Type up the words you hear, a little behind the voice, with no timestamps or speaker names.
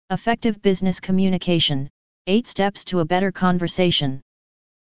Effective business communication, 8 steps to a better conversation.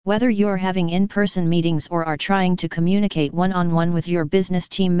 Whether you're having in-person meetings or are trying to communicate one-on-one with your business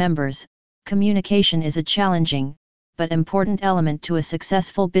team members, communication is a challenging, but important element to a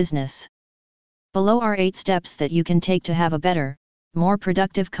successful business. Below are 8 steps that you can take to have a better, more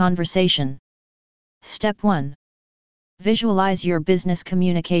productive conversation. Step 1. Visualize your business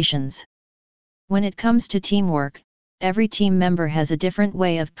communications. When it comes to teamwork, every team member has a different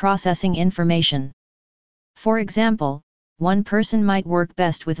way of processing information. For example, one person might work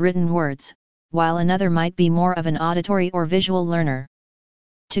best with written words, while another might be more of an auditory or visual learner.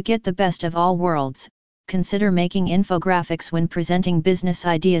 To get the best of all worlds, consider making infographics when presenting business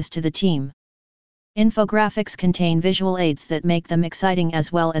ideas to the team. Infographics contain visual aids that make them exciting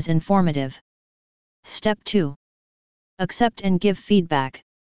as well as informative. Step 2. Accept and give feedback.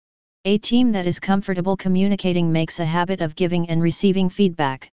 A team that is comfortable communicating makes a habit of giving and receiving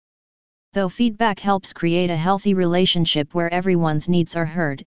feedback. Though feedback helps create a healthy relationship where everyone's needs are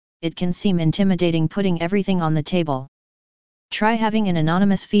heard, it can seem intimidating putting everything on the table. Try having an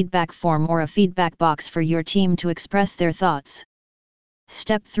anonymous feedback form or a feedback box for your team to express their thoughts.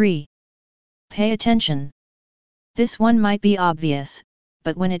 Step 3. Pay attention. This one might be obvious,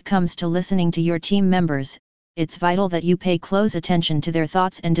 but when it comes to listening to your team members, it's vital that you pay close attention to their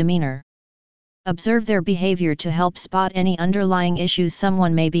thoughts and demeanor. Observe their behavior to help spot any underlying issues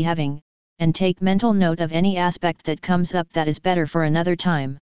someone may be having, and take mental note of any aspect that comes up that is better for another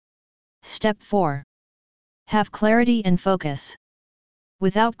time. Step 4. Have clarity and focus.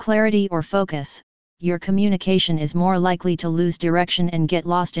 Without clarity or focus, your communication is more likely to lose direction and get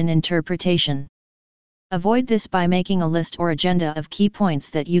lost in interpretation. Avoid this by making a list or agenda of key points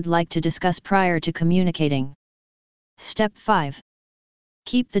that you'd like to discuss prior to communicating. Step 5.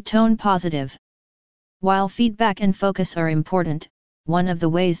 Keep the tone positive. While feedback and focus are important, one of the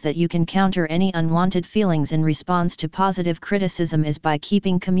ways that you can counter any unwanted feelings in response to positive criticism is by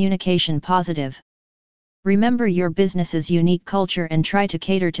keeping communication positive. Remember your business's unique culture and try to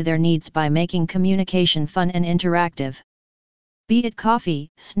cater to their needs by making communication fun and interactive. Be it coffee,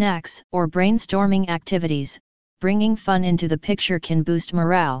 snacks, or brainstorming activities, bringing fun into the picture can boost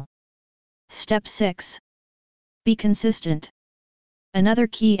morale. Step 6. Be consistent. Another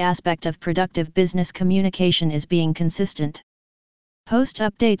key aspect of productive business communication is being consistent. Post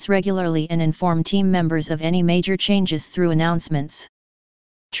updates regularly and inform team members of any major changes through announcements.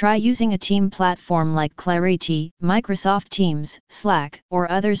 Try using a team platform like Clarity, Microsoft Teams, Slack,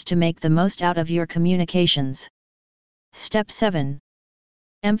 or others to make the most out of your communications. Step 7.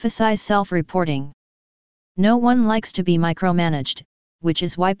 Emphasize self-reporting. No one likes to be micromanaged, which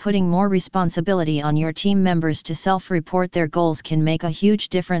is why putting more responsibility on your team members to self-report their goals can make a huge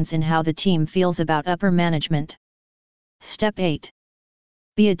difference in how the team feels about upper management. Step 8.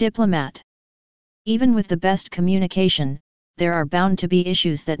 Be a diplomat. Even with the best communication, there are bound to be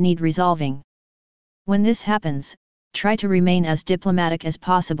issues that need resolving. When this happens, try to remain as diplomatic as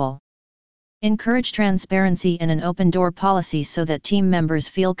possible. Encourage transparency and an open door policy so that team members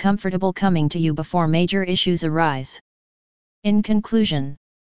feel comfortable coming to you before major issues arise. In conclusion,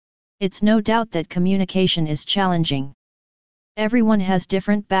 it's no doubt that communication is challenging. Everyone has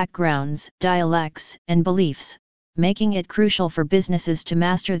different backgrounds, dialects, and beliefs, making it crucial for businesses to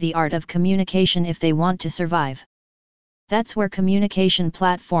master the art of communication if they want to survive. That's where communication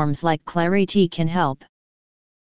platforms like Clarity can help.